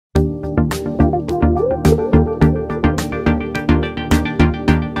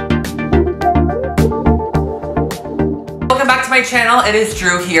my channel, it is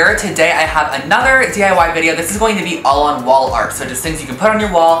Drew here. Today I have another DIY video. This is going to be all on wall art, so just things you can put on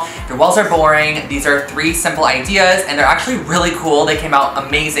your wall. If your walls are boring, these are 3 simple ideas and they're actually really cool. They came out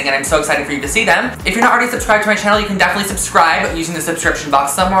amazing and I'm so excited for you to see them. If you're not already subscribed to my channel, you can definitely subscribe using the subscription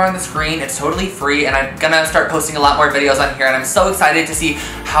box somewhere on the screen. It's totally free and I'm gonna start posting a lot more videos on here and I'm so excited to see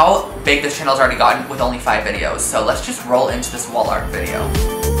how big this channel's already gotten with only 5 videos. So let's just roll into this wall art video.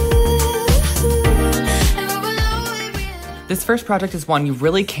 This first project is one you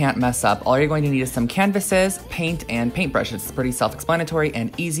really can't mess up. All you're going to need is some canvases, paint, and paintbrushes. It's pretty self-explanatory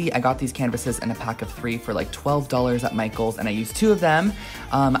and easy. I got these canvases in a pack of 3 for like $12 at Michael's, and I used 2 of them.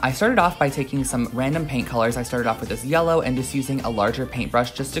 I started off by taking some random paint colors. I started off with this yellow and just using a larger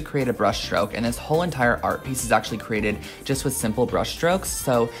paintbrush just to create a brush stroke. And this whole entire art piece is actually created just with simple brush strokes.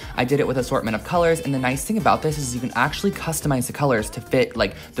 So I did it with assortment of colors. And the nice thing about this is you can actually customize the colors to fit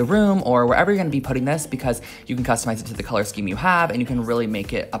like the room or wherever you're gonna be putting this, because you can customize it to the color scheme you have and you can really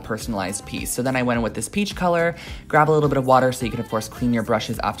make it a personalized piece. So then I went in with this peach color, grab a little bit of water so you can of course clean your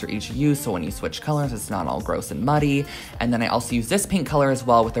brushes after each use, so when you switch colors it's not all gross and muddy. And then I also used this pink color as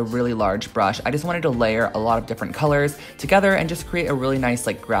well with a really large brush. I just wanted to layer a lot of different colors together and just create a really nice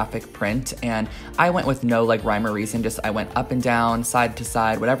like graphic print. And I went with no like rhyme or reason, just I went up and down, side to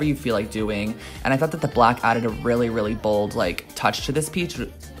side, whatever you feel like doing. And I thought that the black added a really bold like touch to this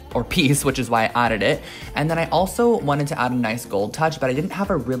piece, which is why I added it. And then I also wanted to add a nice gold touch, but I didn't have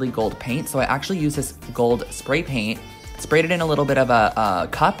a really gold paint, so I actually used this gold spray paint, sprayed it in a little bit of a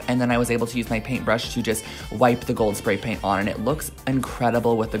cup, and then I was able to use my paintbrush to just wipe the gold spray paint on, and it looks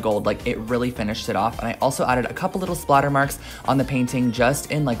incredible with the gold. Like, it really finished it off. And I also added a couple little splatter marks on the painting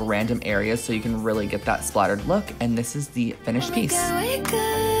just in like random areas so you can really get that splattered look. And this is the finished piece.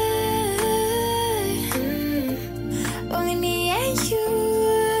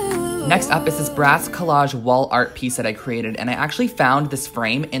 Next up is this brass collage wall art piece that I created, and I actually found this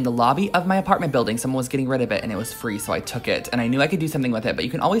frame in the lobby of my apartment building. Someone was getting rid of it and it was free, so I took it, and I knew I could do something with it. But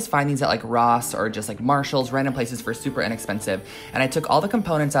you can always find these at like Ross or just like Marshall's, random places for super inexpensive. And I took all the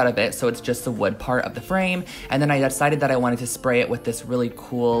components out of it, so it's just the wood part of the frame. And then I decided that I wanted to spray it with this really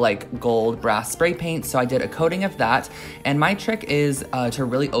cool like gold brass spray paint, so I did a coating of that. And my trick is to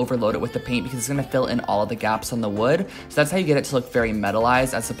really overload it with the paint because it's gonna fill in all of the gaps on the wood. So that's how you get it to look very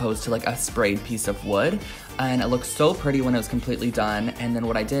metallized as opposed to like a sprayed piece of wood. And it looked so pretty when it was completely done. And then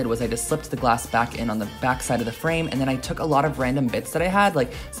what I did was I just slipped the glass back in on the back side of the frame, and then I took a lot of random bits that I had,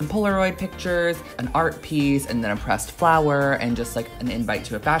 like some Polaroid pictures, an art piece, and then a pressed flower, and just like an invite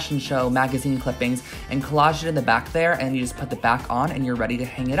to a fashion show, magazine clippings, and collaged it in the back there, and you just put the back on and you're ready to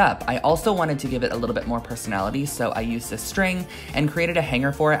hang it up. I also wanted to give it a little bit more personality, so I used this string and created a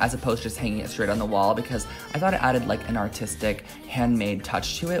hanger for it as opposed to just hanging it straight on the wall, because I thought it added like an artistic, handmade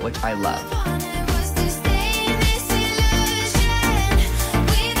touch to it, which I love.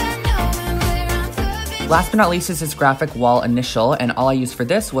 Last but not least is this graphic wall initial, and all I used for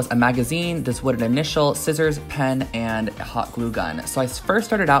this was a magazine, this wooden initial, scissors, pen, and a hot glue gun. So I first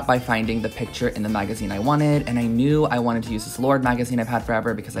started out by finding the picture in the magazine I wanted, and I knew I wanted to use this Lord magazine I've had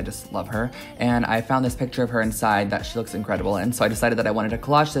forever because I just love her. And I found this picture of her inside that she looks incredible, and so I decided that I wanted to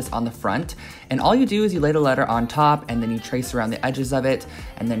collage this on the front. And all you do is you lay the letter on top, and then you trace around the edges of it,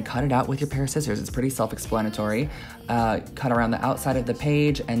 and then cut it out with your pair of scissors. It's pretty self-explanatory. Cut around the outside of the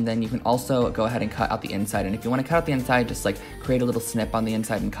page, and then you can also go ahead and cut out the inside. And if you want to cut out the inside, just like create a little snip on the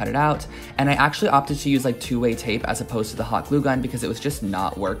inside and cut it out. And I actually opted to use like 2-way tape as opposed to the hot glue gun because it was just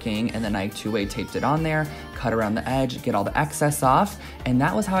not working. And then I 2-way taped it on there, cut around the edge, get all the excess off. And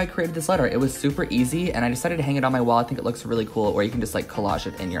that was how I created this letter. It was super easy, and I decided to hang it on my wall. I think it looks really cool, or you can just like collage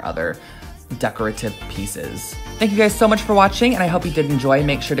it in your other decorative pieces. Thank you guys so much for watching, and I hope you did enjoy.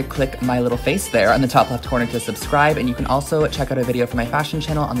 Make sure to click my little face there on the top left corner to subscribe, and you can also check out a video from my fashion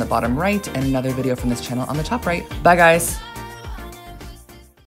channel on the bottom right and another video from this channel on the top right. Bye guys!